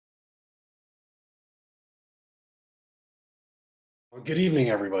Well, good evening,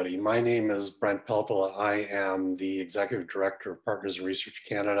 everybody. My name is Brent Peltola. I am the Executive Director of Partners in Research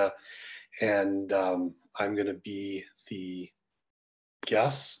Canada, and I'm going to be the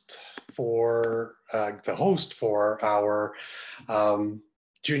guest for the host for our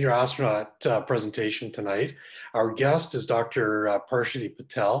junior astronaut presentation tonight. Our guest is Dr. Parshati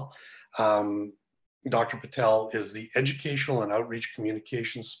Patel. Dr. Patel is the Educational and Outreach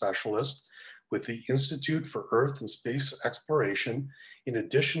Communications Specialist with the Institute for Earth and Space Exploration, in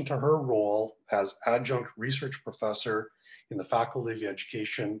addition to her role as adjunct research professor in the Faculty of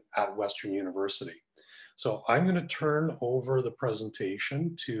Education at Western University. So I'm going to turn over the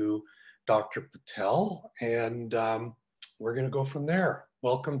presentation to Dr. Patel, and we're going to go from there.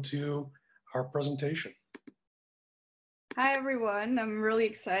 Welcome to our presentation. Hi, everyone. I'm really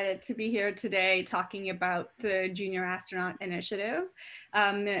excited to be here today talking about the Junior Astronaut Initiative.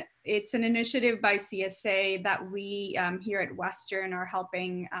 It's an initiative by CSA that we here at Western are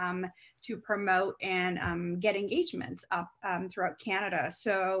helping to promote and get engagement up throughout Canada.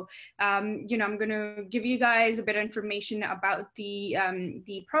 So, I'm going to give you guys a bit of information about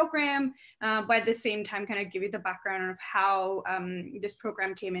the program, but at the same time, kind of give you the background of how this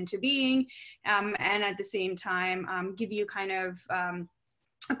program came into being, and at the same time, give you kind of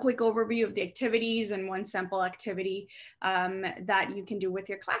a quick overview of the activities and one sample activity that you can do with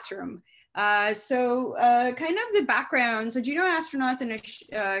your classroom. Kind of the background. So Junior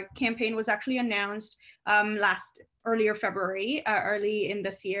Astronauts campaign was actually announced earlier February, early in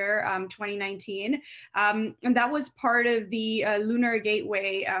this year, 2019. And that was part of the Lunar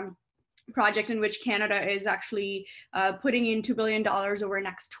Gateway project, in which Canada is actually putting in $2 billion over the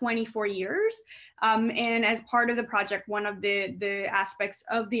next 24 years. And as part of the project, one of the aspects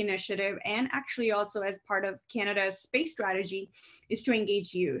of the initiative, and actually also as part of Canada's space strategy, is to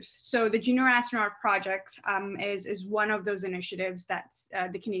engage youth. So the Junior Astronaut Project is one of those initiatives that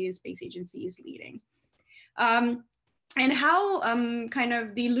the Canadian Space Agency is leading. And how kind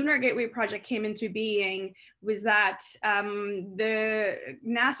of the Lunar Gateway project came into being was that the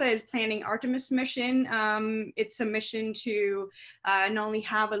NASA is planning Artemis mission. It's a mission to not only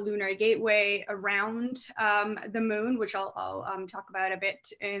have a lunar gateway around the moon, which I'll talk about a bit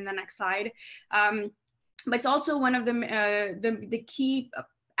in the next slide, but it's also one of the key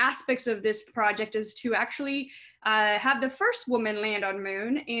aspects of this project is to actually have the first woman land on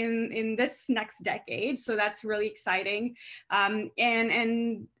moon in this next decade. So that's really exciting.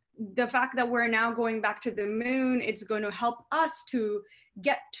 And the fact that we're now going back to the moon, it's going to help us to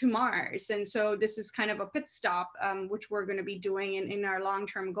get to Mars. And so this is kind of a pit stop, which we're going to be doing in our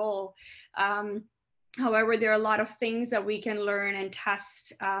long-term goal. However, there are a lot of things that we can learn and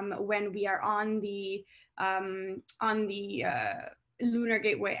test when we are on the Lunar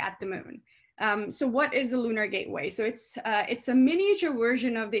Gateway at the moon. So what is the Lunar Gateway? So it's a miniature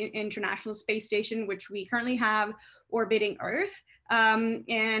version of the International Space Station, which we currently have orbiting Earth.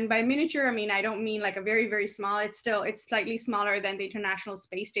 And by miniature, I mean, I don't mean like a very, very small. It's slightly smaller than the International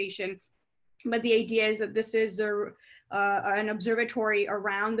Space Station. But the idea is that this is an observatory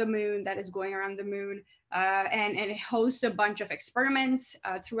around the moon that is going around the moon, and it hosts a bunch of experiments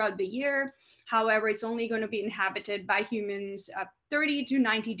throughout the year. However, it's only going to be inhabited by humans 30 to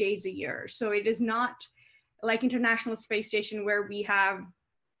 90 days a year. So it is not like International Space Station, where we have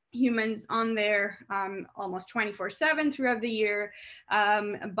humans on there almost 24/7 throughout the year,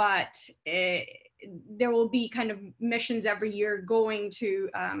 but there will be kind of missions every year going to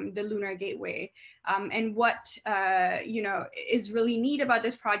the Lunar Gateway. And what is really neat about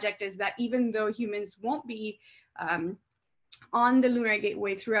this project is that even though humans won't be on the Lunar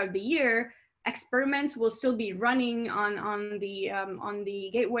Gateway throughout the year, experiments will still be running on the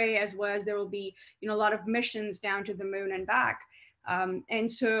gateway, as well as there will be a lot of missions down to the moon and back. And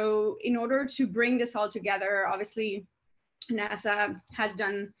so in order to bring this all together, obviously NASA has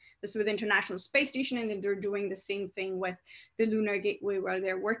done this with International Space Station, and then they're doing the same thing with the Lunar Gateway, where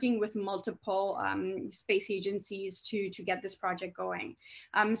they're working with multiple space agencies to get this project going.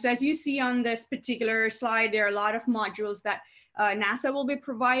 So as you see on this particular slide, there are a lot of modules that NASA will be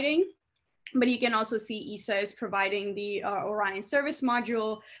providing. But you can also see ESA is providing the Orion service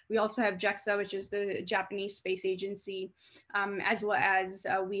module. We also have JAXA, which is the Japanese space agency, as well as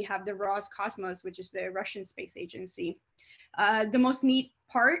we have the Roscosmos, which is the Russian space agency. The most neat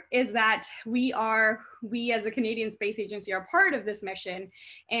part is that we as a Canadian Space Agency are part of this mission,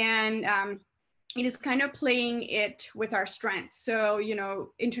 and it is kind of playing it with our strengths. So,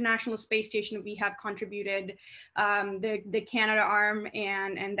 International Space Station, we have contributed the Canada arm,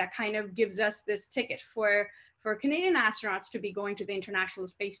 and that kind of gives us this ticket for Canadian astronauts to be going to the International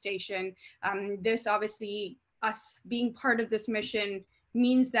Space Station. This obviously us being part of this mission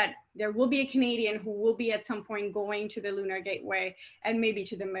means that there will be a Canadian who will be at some point going to the Lunar Gateway and maybe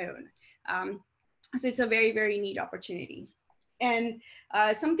to the moon. So it's a very, very neat opportunity. And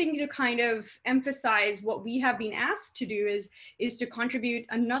something to kind of emphasize what we have been asked to do is to contribute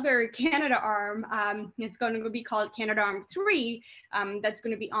another Canada arm. It's going to be called Canada Arm 3, that's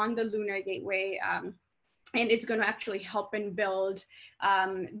going to be on the Lunar Gateway. And it's going to actually help and build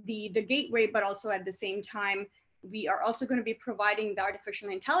the gateway, but also at the same time, we are also going to be providing the artificial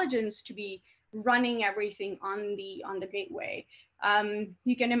intelligence to be running everything on the gateway.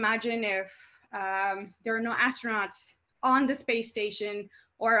 You can imagine if there are no astronauts on the space station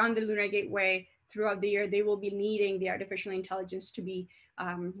or on the Lunar Gateway throughout the year, they will be needing the artificial intelligence to be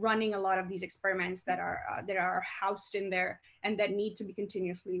running a lot of these experiments that are housed in there and that need to be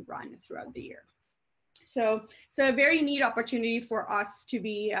continuously run throughout the year. So it's a very neat opportunity for us to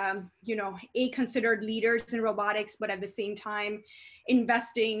be, considered leaders in robotics, but at the same time,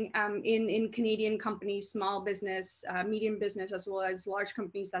 investing in Canadian companies, small business, medium business, as well as large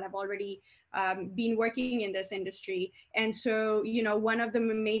companies that have already been working in this industry. And so, one of the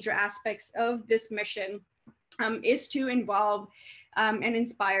major aspects of this mission is to involve and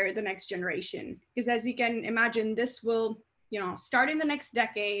inspire the next generation. Because as you can imagine, this will, start in the next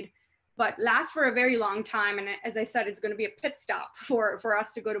decade, but last for a very long time. And as I said, it's going to be a pit stop for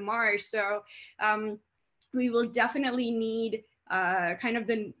us to go to Mars. So we will definitely need kind of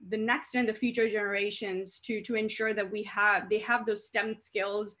the next and the future generations to ensure that they have those STEM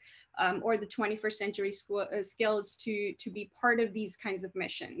skills or the 21st century skills to be part of these kinds of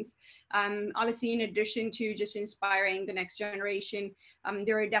missions. Obviously, in addition to just inspiring the next generation,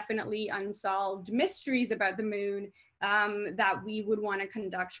 there are definitely unsolved mysteries about the moon that we would want to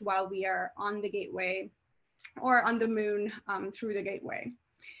conduct while we are on the gateway or on the moon through the gateway.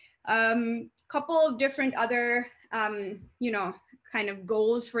 Couple of different other, kind of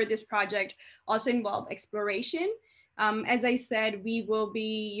goals for this project also involve exploration. As I said, we will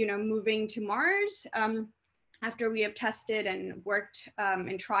be, moving to Mars after we have tested and worked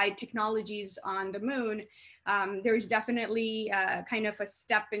and tried technologies on the moon. There's definitely kind of a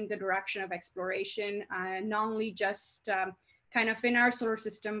step in the direction of exploration, not only just kind of in our solar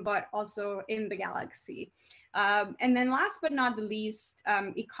system, but also in the galaxy. And then last but not the least,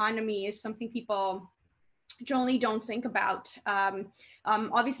 economy is something people generally don't think about.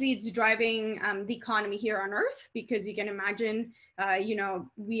 Obviously, it's driving the economy here on Earth, because you can imagine,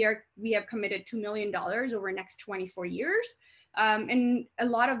 we have committed $2 million over the next 24 years. And a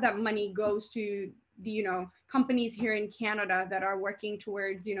lot of that money goes to the, companies here in Canada that are working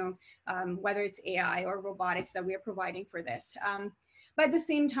towards, whether it's AI or robotics that we are providing for this. But at the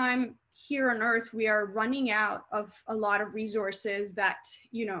same time, here on Earth, we are running out of a lot of resources that,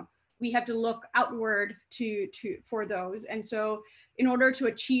 we have to look outward for those. And so in order to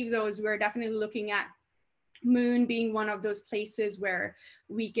achieve those, we're definitely looking at moon being one of those places where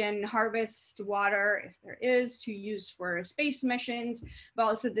we can harvest water, if there is, to use for space missions, but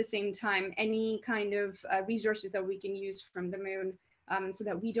also at the same time, any kind of resources that we can use from the moon, so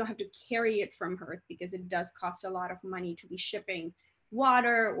that we don't have to carry it from Earth, because it does cost a lot of money to be shipping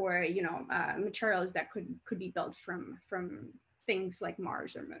water or, materials that could be built from things like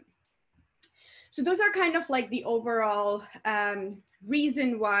Mars or moon. So those are kind of like the overall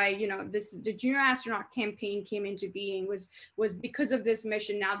reason why, the Junior Astronaut campaign came into being was because of this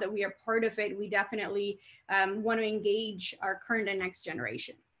mission. Now that we are part of it, we definitely want to engage our current and next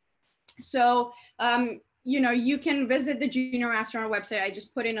generation. So, you can visit the Junior Astronaut website. I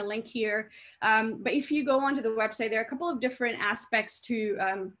just put in a link here. But if you go onto the website, there are a couple of different aspects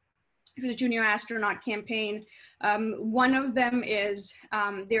to for the Junior Astronaut campaign. One of them is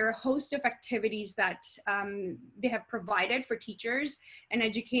there are a host of activities that they have provided for teachers and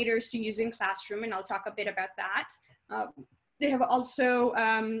educators to use in classroom, and I'll talk a bit about that. They have also,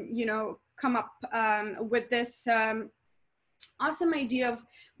 come up with this awesome idea of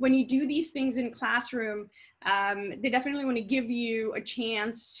when you do these things in classroom, they definitely want to give you a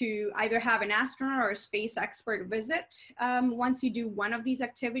chance to either have an astronaut or a space expert visit once you do one of these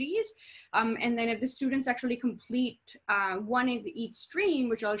activities. And then if the students actually complete one in each stream,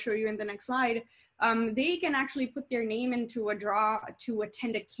 which I'll show you in the next slide, they can actually put their name into a draw to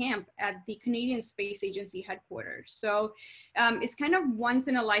attend a camp at the Canadian Space Agency headquarters. So it's kind of once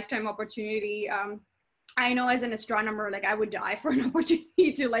in a lifetime opportunity. I know as an astronomer, like I would die for an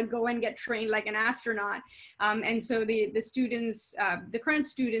opportunity to like go and get trained like an astronaut. And so the students, the current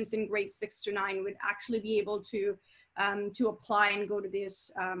students in grades 6 to 9 would actually be able to apply and go to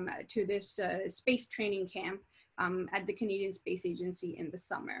this space training camp at the Canadian Space Agency in the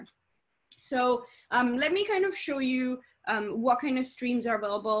summer. So let me kind of show you what kind of streams are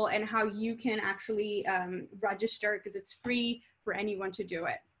available and how you can actually register, because it's free for anyone to do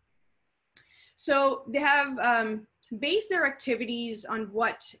it. So they have based their activities on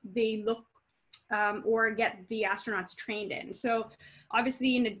what they look or get the astronauts trained in. So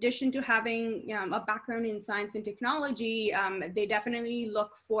obviously, in addition to having a background in science and technology, they definitely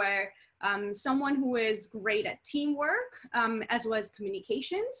look for someone who is great at teamwork as well as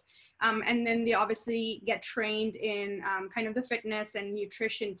communications. And then they obviously get trained in kind of the fitness and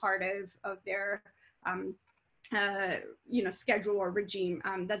nutrition part of their schedule or regime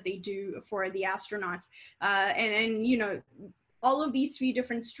that they do for the astronauts. And all of these three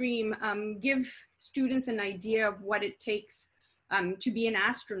different streams give students an idea of what it takes to be an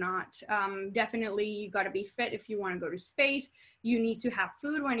astronaut. Definitely, you got to be fit if you want to go to space. You need to have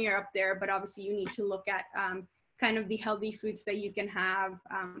food when you're up there, but obviously you need to look at kind of the healthy foods that you can have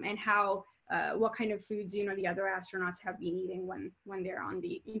and how what kind of foods the other astronauts have been eating when they're on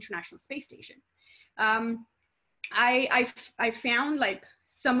the International Space Station. I found like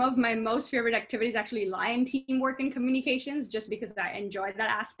some of my most favorite activities actually lie in teamwork and communications, just because I enjoy that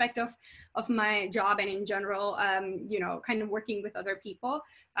aspect of my job and in general, kind of working with other people.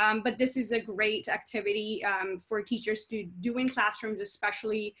 But this is a great activity for teachers to do in classrooms,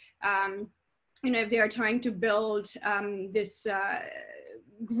 especially if they are trying to build this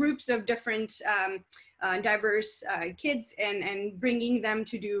groups of different diverse kids and bringing them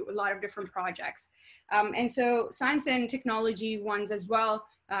to do a lot of different projects. And so science and technology ones as well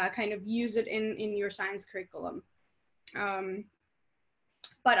kind of use it in your science curriculum.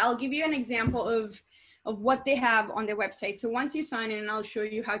 But I'll give you an example of what they have on their website. So once you sign in, I'll show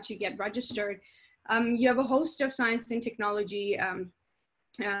you how to get registered. You have a host of science and technology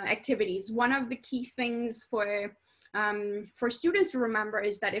activities. One of the key things for students to remember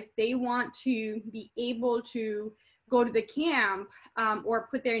is that if they want to be able to go to the camp or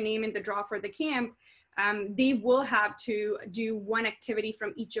put their name in the draw for the camp, they will have to do one activity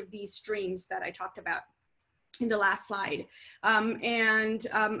from each of these streams that I talked about in the last slide.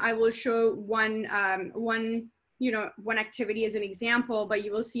 I will show one activity as an example, but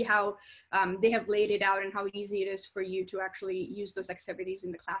you will see how they have laid it out and how easy it is for you to actually use those activities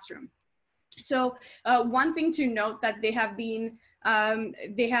in the classroom. So one thing to note that they have been, even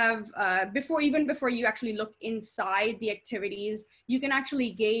before you actually look inside the activities, you can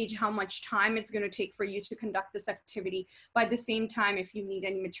actually gauge how much time it's going to take for you to conduct this activity, by the same time if you need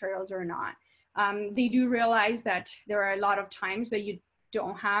any materials or not. They do realize that there are a lot of times that you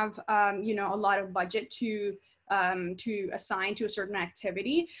don't have, a lot of budget to assign to a certain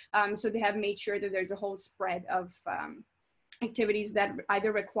activity. So they have made sure that there's a whole spread of activities that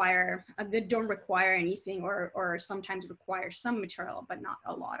either that don't require anything or sometimes require some material, but not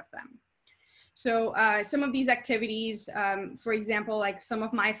a lot of them. So some of these activities, for example, like some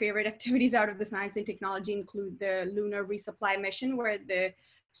of my favorite activities out of the science and technology include the lunar resupply mission, where the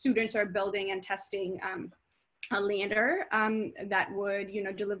students are building and testing a lander that would,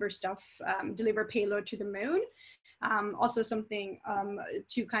 deliver payload to the moon. Also something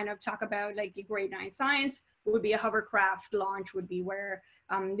to kind of talk about, like grade 9 science, would be a hovercraft launch, would be where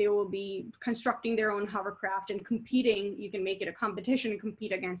they will be constructing their own hovercraft and competing. You can make it a competition and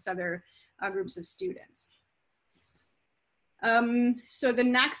compete against other groups of students. So the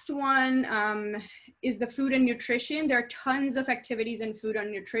next one is the food and nutrition. There are tons of activities in food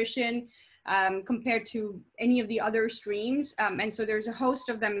and nutrition compared to any of the other streams. And so there's a host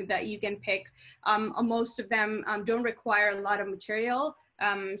of them that you can pick. Most of them don't require a lot of material,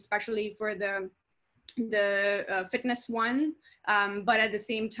 especially for the fitness one, but at the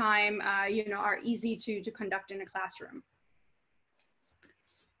same time, are easy to conduct in a classroom.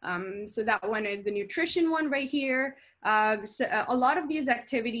 So that one is the nutrition one right here. So a lot of these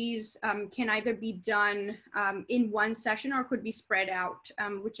activities can either be done in one session or could be spread out,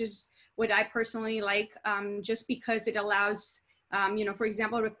 which is what I personally like, just because it allows, for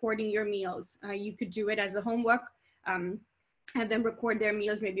example, recording your meals. You could do it as a homework, have them record their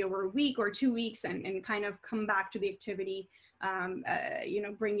meals maybe over a week or 2 weeks and kind of come back to the activity,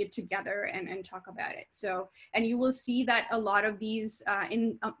 bring it together and talk about it. So, and you will see that a lot of these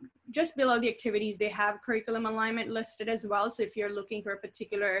just below the activities, they have curriculum alignment listed as well. So if you're looking for a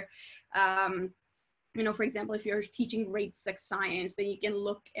particular, for example, if you're teaching grade 6 science, then you can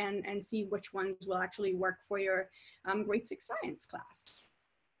look and see which ones will actually work for your grade 6 science class.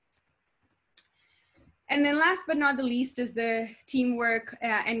 And then last but not the least is the teamwork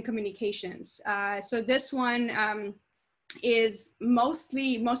and communications. So this one is most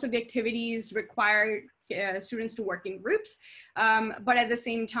of the activities require students to work in groups. But at the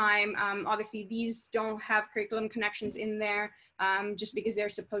same time, obviously these don't have curriculum connections in there just because they're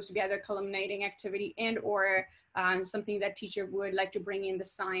supposed to be either culminating activity and or something that teacher would like to bring in the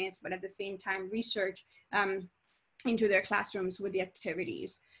science, but at the same time research into their classrooms with the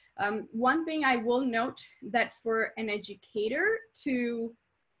activities. One thing I will note that for an educator to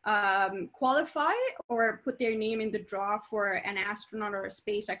qualify or put their name in the draw for an astronaut or a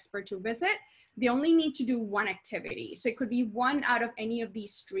space expert to visit, they only need to do one activity. So it could be one out of any of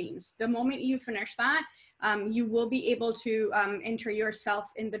these streams. The moment you finish that, you will be able to enter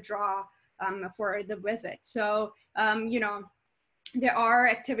yourself in the draw for the visit. So, you know, there are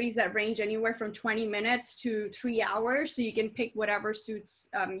activities that range anywhere from 20 minutes to 3 hours. So you can pick whatever suits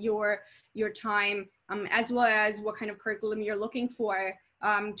your time, as well as what kind of curriculum you're looking for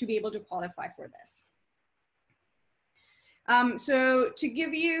to be able to qualify for this. So to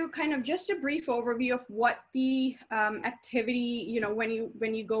give you kind of just a brief overview of what the activity, you know, when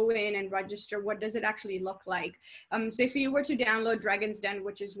you go in and register, what does it actually look like? So if you were to download Dragon's Den,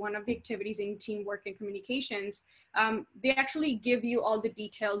 which is one of the activities in teamwork and communications, they actually give you all the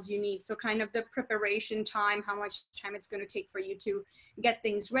details you need. So kind of the preparation time, how much time it's going to take for you to get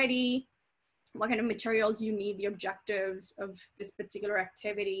things ready, what kind of materials you need, the objectives of this particular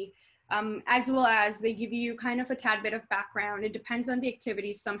activity. As well as they give you kind of a tad bit of background. It depends on the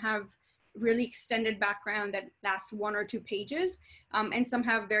activities. Some have really extended background that lasts 1 or 2 pages, and some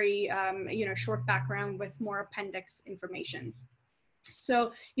have very you know, short background with more appendix information.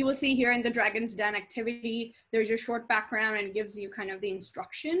 So you will see here in the Dragon's Den activity, there's your short background and it gives you kind of the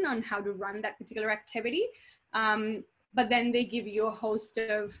instruction on how to run that particular activity. But then they give you a host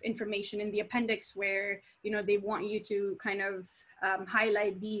of information in the appendix where, you know, they want you to kind of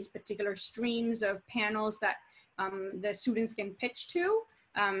highlight these particular streams of panels that the students can pitch to.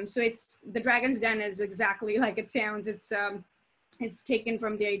 So it's, the Dragon's Den is exactly like it sounds. It's taken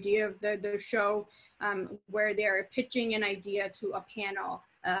from the idea of the show where they're pitching an idea to a panel.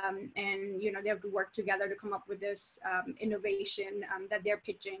 And, you know, they have to work together to come up with this innovation that they're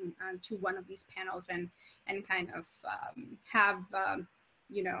pitching to one of these panels and kind of have,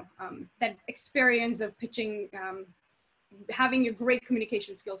 you know, that experience of pitching, having a great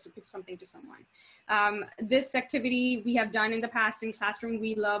communication skills to pitch something to someone. This activity we have done in the past in classroom.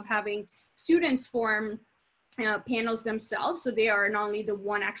 We love having students form panels themselves. So they are not only the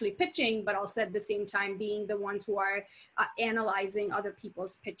one actually pitching, but also at the same time being the ones who are analyzing other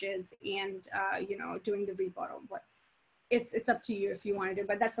people's pitches and, you know, doing the rebuttal. But it's up to you if you want to do,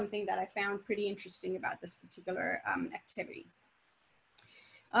 but that's something that I found pretty interesting about this particular activity.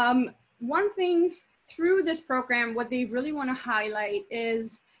 One thing through this program, what they really want to highlight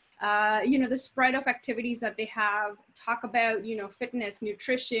is, you know, the spread of activities that they have, talk about, you know, fitness,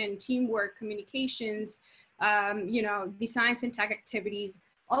 nutrition, teamwork, communications, you know, the science and tech activities.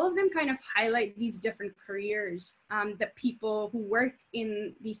 All of them kind of highlight these different careers that people who work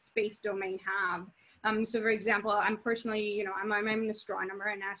in the space domain have. So for example, I'm personally, you know, I'm an astronomer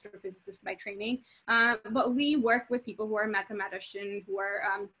and astrophysicist by training, but we work with people who are mathematicians, who are,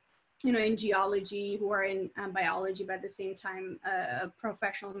 you know, in geology, who are in biology, but at the same time, a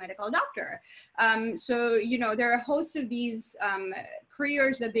professional medical doctor. So, you know, there are a host of these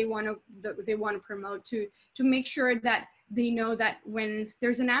careers that they want to promote to make sure that they know that when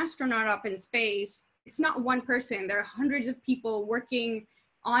there's an astronaut up in space, it's not one person. There are hundreds of people working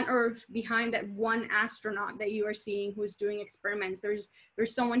on Earth behind that one astronaut that you are seeing who's doing experiments. There's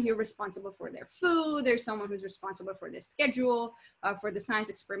someone here responsible for their food. There's someone who's responsible for the schedule, for the science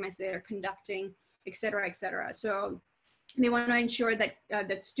experiments they are conducting, et cetera, et cetera. So they want to ensure that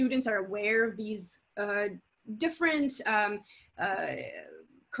that students are aware of these different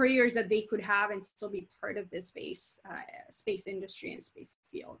careers that they could have and still be part of this space industry and space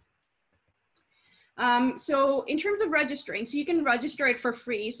field. So in terms of registering, so you can register it for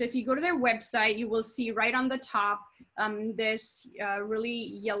free. So if you go to their website, you will see right on the top this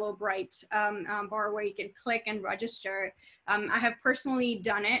really yellow bright bar where you can click and register. I have personally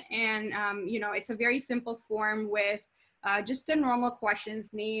done it, and you know, it's a very simple form with just the normal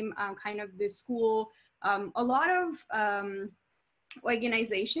questions, name, kind of the school, a lot of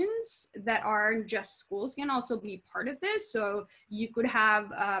organizations that aren't just schools can also be part of this. So you could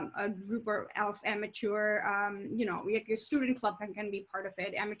have a group of amateur, you know, your student club can be part of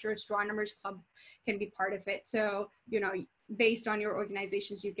it. Amateur astronomers club can be part of it. So, you know, based on your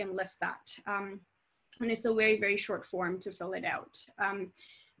organizations, you can list that. And it's a very, very short form to fill it out.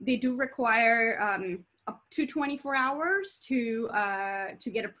 They do require up to 24 hours to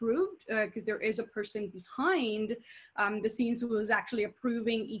get approved, because there is a person behind the scenes who is actually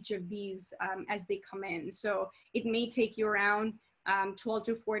approving each of these as they come in. So it may take you around 12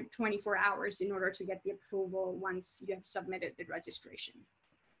 to 24 hours in order to get the approval once you have submitted the registration.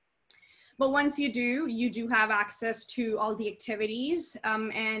 But once you do have access to all the activities.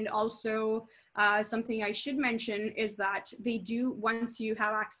 And also something I should mention is that they do, once you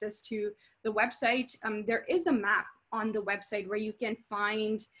have access to the website, there is a map on the website where you can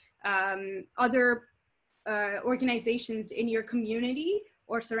find other organizations in your community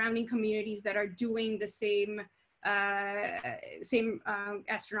or surrounding communities that are doing the same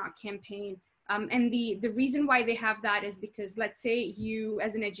astronaut campaign. And the reason why they have that is because, let's say you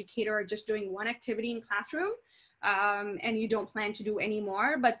as an educator are just doing one activity in classroom and you don't plan to do any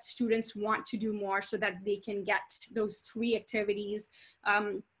more, but students want to do more so that they can get those 3 activities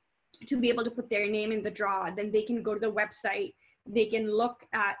to be able to put their name in the draw. Then they can go to the website, they can look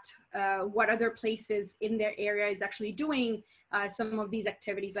at what other places in their area is actually doing some of these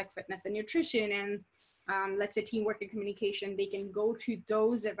activities like fitness and nutrition and let's say teamwork and communication. They can go to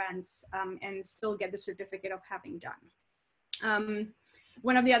those events and still get the certificate of having done.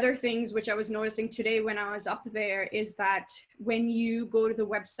 One of the other things which I was noticing today when I was up there is that when you go to the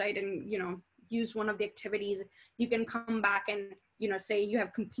website and, use one of the activities, you can come back and, say you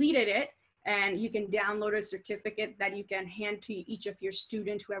have completed it, and you can download a certificate that you can hand to each of your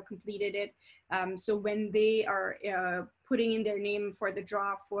students who have completed it. So when they are putting in their name for the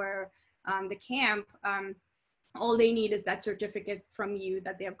draw for the camp, all they need is that certificate from you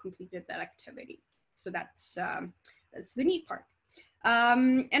that they have completed that activity. So that's the neat part.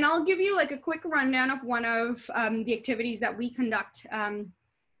 And I'll give you like a quick rundown of one of the activities that we conduct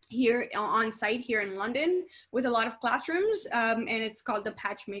here on site here in London with a lot of classrooms, and it's called the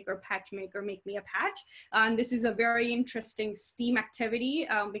Patch Maker Make Me a Patch. This is a very interesting STEAM activity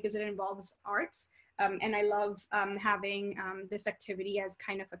because it involves arts. And I love having this activity as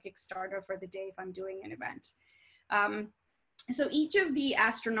kind of a Kickstarter for the day if I'm doing an event. So each of the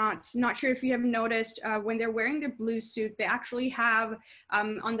astronauts, not sure if you have noticed, when they're wearing their blue suit, they actually have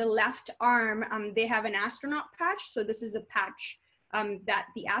on the left arm, they have an astronaut patch. So this is a patch that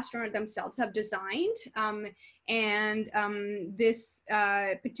the astronaut themselves have designed. This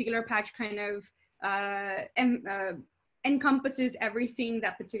particular patch kind of encompasses everything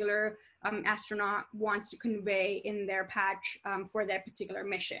that particular astronaut wants to convey in their patch for their particular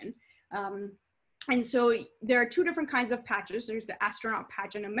mission. And so there are 2 different kinds of patches. There's the astronaut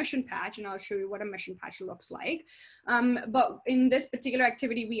patch and a mission patch, and I'll show you what a mission patch looks like. But in this particular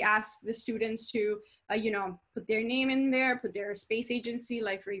activity, we ask the students to, put their name in there, put their space agency,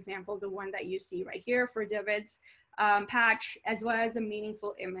 like for example, the one that you see right here for David's patch, as well as a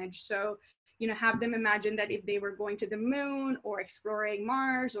meaningful image. So, have them imagine that if they were going to the moon or exploring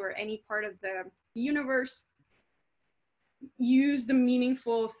Mars or any part of the universe, use the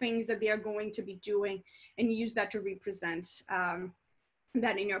meaningful things that they are going to be doing and use that to represent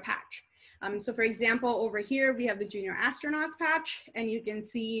that in your patch. So for example, over here, we have the Junior Astronauts patch, and you can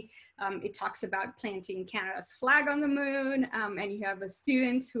see it talks about planting Canada's flag on the moon, and you have a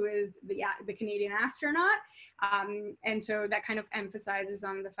student who is the Canadian astronaut. And so that kind of emphasizes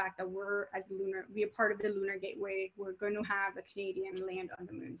on the fact that we're a part of the Lunar Gateway. We're going to have a Canadian land on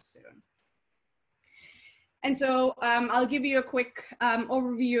the moon soon. And so I'll give you a quick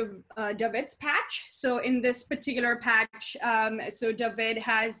overview of David's patch. So in this particular patch, so David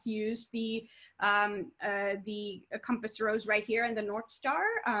has used the compass rose right here and the North Star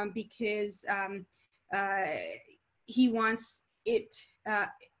because he wants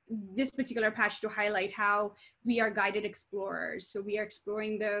this particular patch to highlight how we are guided explorers. So we are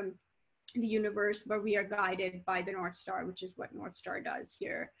exploring the universe, but we are guided by the North Star, which is what North Star does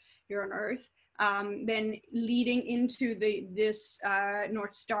here on Earth. Then leading into this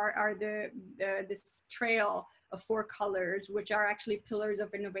North Star are this trail of 4 colors, which are actually pillars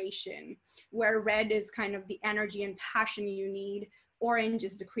of innovation, where red is kind of the energy and passion you need, orange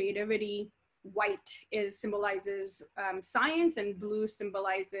is the creativity, white symbolizes science, and blue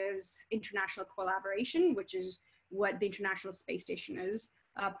symbolizes international collaboration, which is what the International Space Station is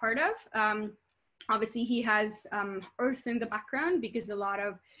part of. Obviously, he has Earth in the background because a lot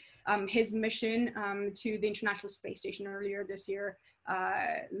of his mission to the International Space Station earlier this year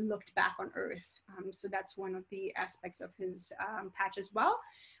looked back on Earth. So that's one of the aspects of his patch as well.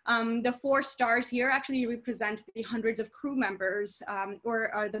 The 4 stars here actually represent the hundreds of crew members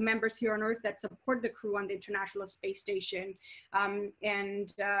or the members here on Earth that support the crew on the International Space Station, and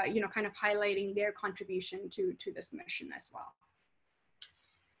kind of highlighting their contribution to this mission as well.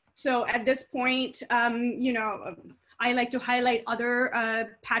 So at this point, you know, I like to highlight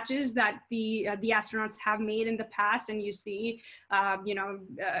other patches that the astronauts have made in the past, and you see, you know,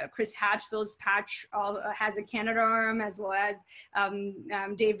 Chris Hadfield's patch has a Canadarm, as well as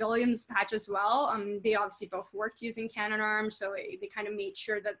Dave Williams' patch as well. They obviously both worked using Canadarm, so they kind of made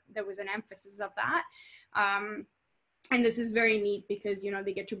sure that there was an emphasis of that. And this is very neat because, you know,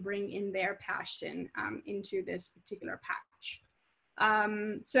 they get to bring in their passion into this particular patch.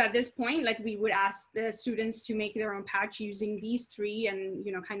 So at this point, like, we would ask the students to make their own patch using these three and,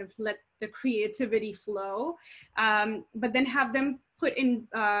 you know, kind of let the creativity flow, but then have them put in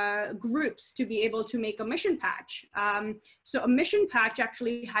groups to be able to make a mission patch. So a mission patch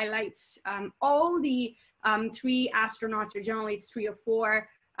actually highlights all the 3 astronauts, or generally it's 3 or 4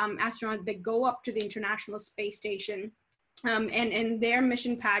 astronauts that go up to the International Space Station. And their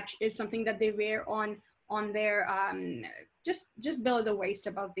mission patch is something that they wear on their just below the waist,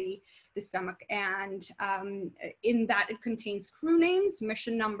 above the stomach, and in that it contains crew names,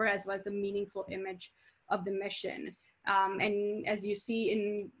 mission number, as well as a meaningful image of the mission. And as you see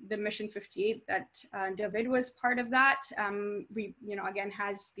in the mission 58 that David was part of, that you know, again,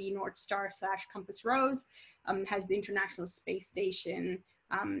 has the North Star / compass rose, has the International Space Station,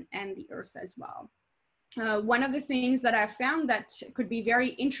 and the Earth as well. One of the things that I've found that could be very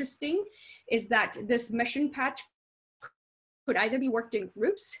interesting is that this mission patch could either be worked in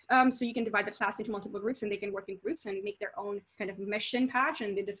groups, so you can divide the class into multiple groups and they can work in groups and make their own kind of mission patch,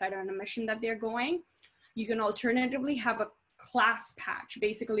 and they decide on a mission that they're going. You can alternatively have a class patch.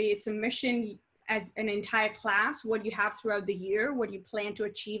 Basically, it's a mission as an entire class, what you have throughout the year, what you plan to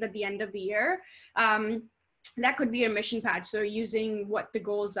achieve at the end of the year. That could be a mission patch, so using what the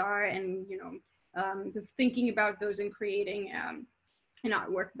goals are and, you know, thinking about those and creating an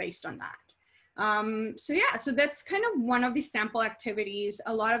artwork based on that. So yeah, so that's kind of one of the sample activities.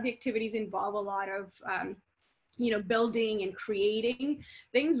 A lot of the activities involve a lot of, you know, building and creating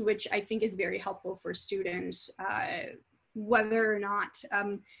things, which I think is very helpful for students, whether or not,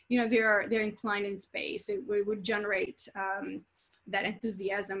 you know, they're inclined in space. It would generate that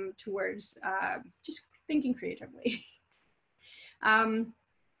enthusiasm towards just thinking creatively.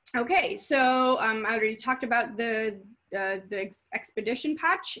 Okay, so I already talked about the expedition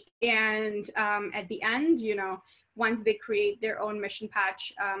patch, and at the end, you know, once they create their own mission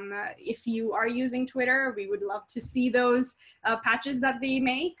patch, if you are using Twitter, we would love to see those patches that they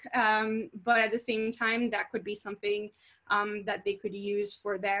make, but at the same time, that could be something that they could use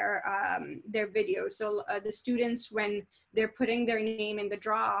for their video. So the students, when they're putting their name in the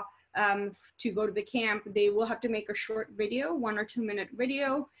draw to go to the camp, they will have to make a short video, 1 or 2 minute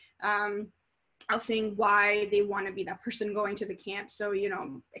video, of saying why they want to be that person going to the camp. So, you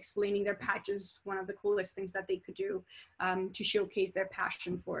know, explaining their patch is one of the coolest things that they could do to showcase their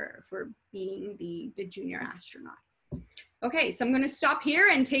passion for being the junior astronaut. Okay, so I'm going to stop here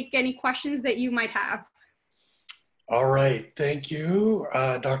and take any questions that you might have. All right, thank you,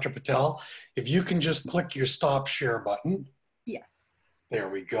 Dr. Patel. If you can just click your stop share button. Yes. There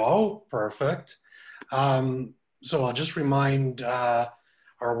we go, perfect. So I'll just remind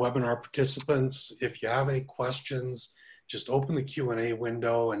our webinar participants, if you have any questions, just open the Q&A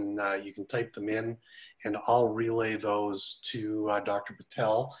window and you can type them in and I'll relay those to Dr.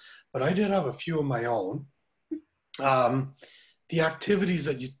 Patel. But I did have a few of my own. The activities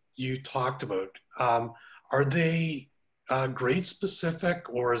that you talked about, are they grade specific,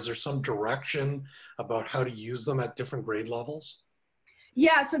 or is there some direction about how to use them at different grade levels?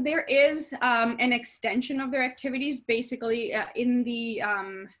 Yeah, so there is an extension of their activities, basically in the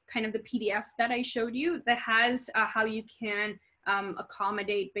kind of the PDF that I showed you, that has how you can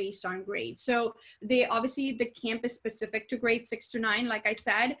accommodate based on grades. So they obviously, the camp is specific to grade 6 to 9, like I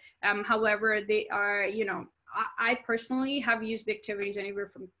said. However, they are, you know, I personally have used the activities anywhere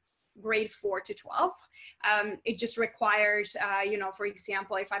from grade 4 to 12. It just requires, you know, for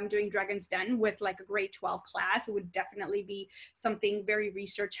example, if I'm doing Dragon's Den with like a grade 12 class, it would definitely be something very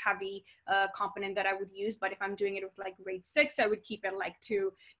research heavy component that I would use. But if I'm doing it with like grade 6, I would keep it like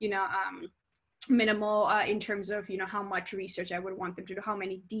to, you know, minimal in terms of, you know, how much research I would want them to do, how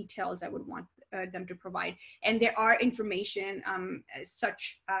many details I would want them to provide. And there are information,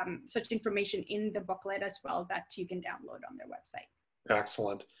 such information in the booklet as well that you can download on their website.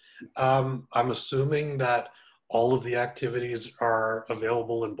 Excellent. I'm assuming that all of the activities are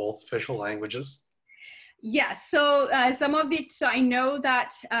available in both official languages? Yes, so so I know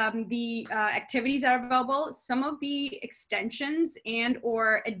that the activities are available. Some of the extensions and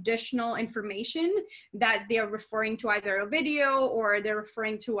or additional information that they're referring to, either a video or they're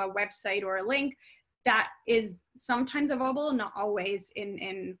referring to a website or a link, that is sometimes available, not always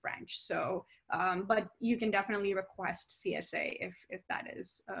in French. So, but you can definitely request CSA if that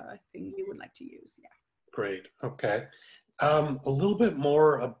is a thing you would like to use. Yeah. Great. Okay. A little bit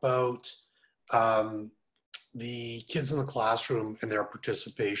more about the kids in the classroom and their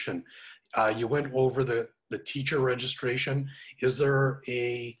participation. You went over the teacher registration. Is there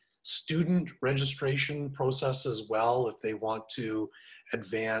a student registration process as well if they want to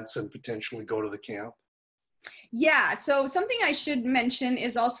advance and potentially go to the camp? Yeah, so something I should mention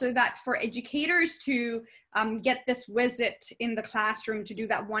is also that for educators to get this visit in the classroom to do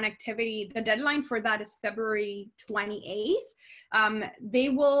that one activity, the deadline for that is February 28th. They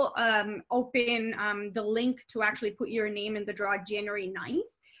will open the link to actually put your name in the draw January 9th.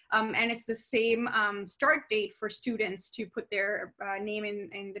 And it's the same start date for students to put their name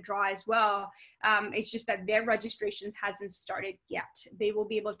in the draw as well. It's just that their registration hasn't started yet. They will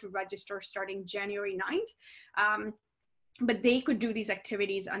be able to register starting January 9th, but they could do these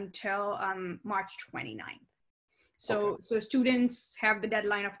activities until March 29th. So, Okay. so students have the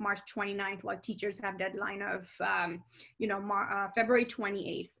deadline of March 29th, while teachers have deadline of, February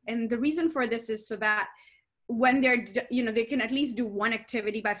 28th. And the reason for this is so that when they're, they can at least do one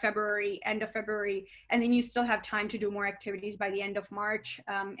activity by February, end of February, and then you still have time to do more activities by the end of March.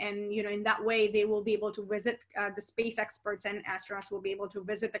 And, in that way, they will be able to visit, the space experts and astronauts will be able to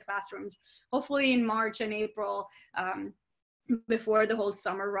visit the classrooms, hopefully in March and April, before the whole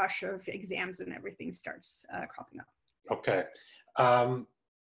summer rush of exams and everything starts cropping up. Okay.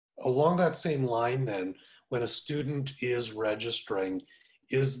 Along that same line then, when a student is registering,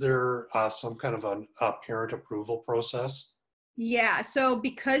 is there some kind of a parent approval process? Yeah, so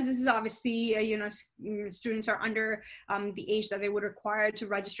because this is obviously, students are under the age that they would require to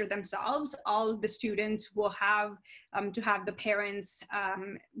register themselves, all of the students will have to have the parents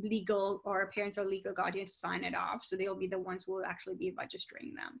legal or parents or legal guardian to sign it off. So they'll be the ones who will actually be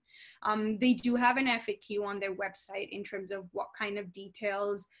registering them. They do have an FAQ on their website in terms of what kind of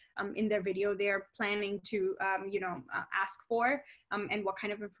details in their video they're planning to, ask for, and what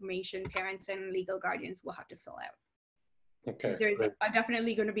kind of information parents and legal guardians will have to fill out. Okay. There's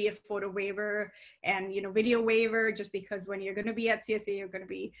definitely going to be a photo waiver and video waiver, just because when you're going to be at CSA, you're going to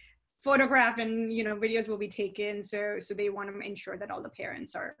be photographed and videos will be taken. So they want to ensure that all the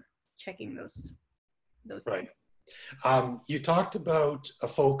parents are checking those Right. things. You talked about a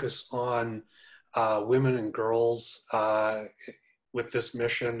focus on women and girls with this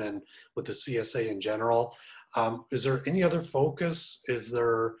mission and with the CSA in general. Is there any other focus? Is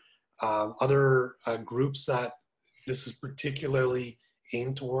there other groups that this is particularly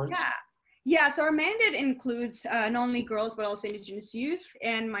aimed towards? Yeah, so our mandate includes not only girls, but also Indigenous youth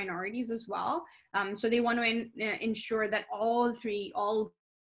and minorities as well. So they want to ensure that all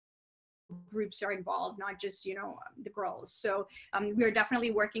groups are involved, not just, the girls. So we're definitely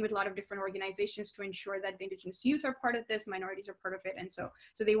working with a lot of different organizations to ensure that the Indigenous youth are part of this, minorities are part of it. And so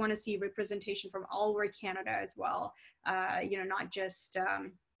they want to see representation from all over Canada as well, not just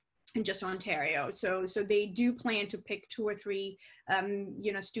in just Ontario. So they do plan to pick 2 or 3,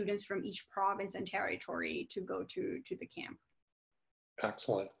 students from each province and territory to go to the camp.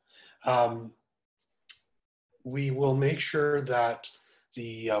 Excellent. We will make sure that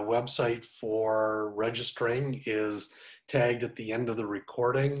the website for registering is tagged at the end of the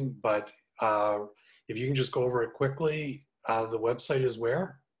recording, but if you can just go over it quickly, the website is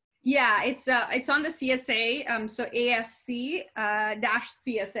where? Yeah, it's on the CSA, so ASC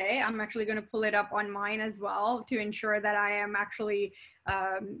 -CSA. I'm actually going to pull it up on mine as well to ensure that I am actually,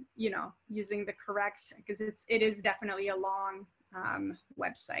 using the correct, because it is definitely a long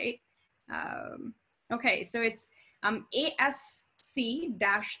website. Okay, so it's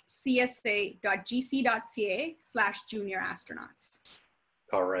asc-csa.gc.ca/junior astronauts.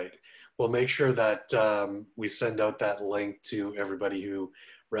 All right. We'll make sure that we send out that link to everybody who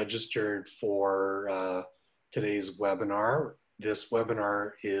registered for today's webinar. This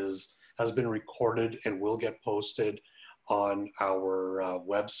webinar has been recorded and will get posted on our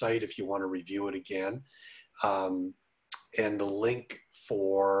website if you want to review it again. And the link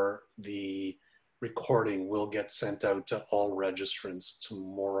for the recording will get sent out to all registrants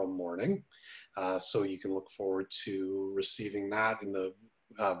tomorrow morning. So you can look forward to receiving that in the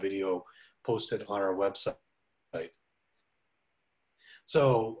video posted on our website.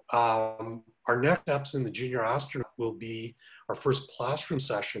 So our next steps in the Junior Astronaut will be our first classroom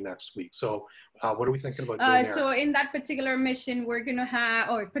session next week. So what are we thinking about doing there? So in that particular mission, we're going to have,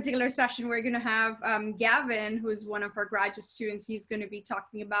 or particular session, we're going to have Gavin, who's one of our graduate students. He's going to be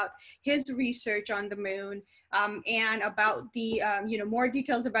talking about his research on the moon and about the, more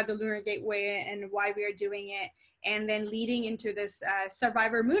details about the Lunar Gateway and why we are doing it. And then leading into this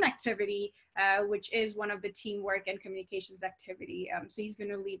Survivor Moon activity, which is one of the teamwork and communications activity. So he's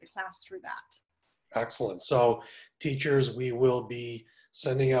going to lead the class through that. Excellent. So teachers, we will be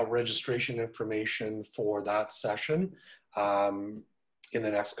sending out registration information for that session in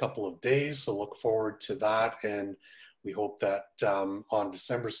the next couple of days. So look forward to that. And we hope that on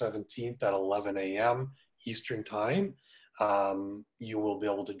December 17th at 11 a.m. Eastern Time, you will be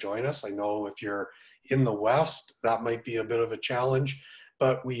able to join us. I know if you're in the West, that might be a bit of a challenge,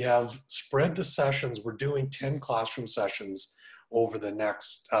 but we have spread the sessions. We're doing 10 classroom sessions over the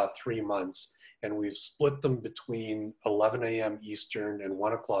next 3 months. And we've split them between 11 a.m. Eastern and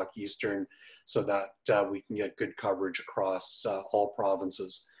 1 o'clock Eastern so that we can get good coverage across all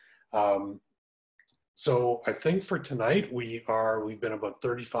provinces. So I think for tonight, we've been about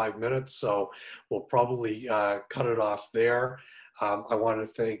 35 minutes, so we'll probably cut it off there. I want to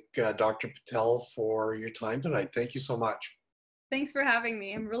thank Dr. Patel for your time tonight. Thank you so much. Thanks for having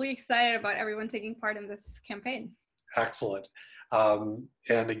me. I'm really excited about everyone taking part in this campaign. Excellent. And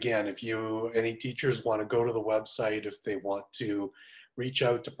again, if any teachers want to go to the website, if they want to reach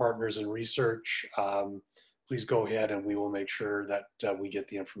out to Partners in Research, please go ahead and we will make sure that we get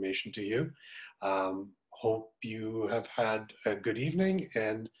the information to you. Hope you have had a good evening,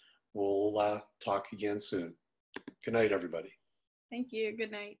 and we'll talk again soon. Good night, everybody. Thank you.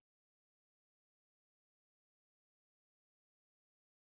 Good night.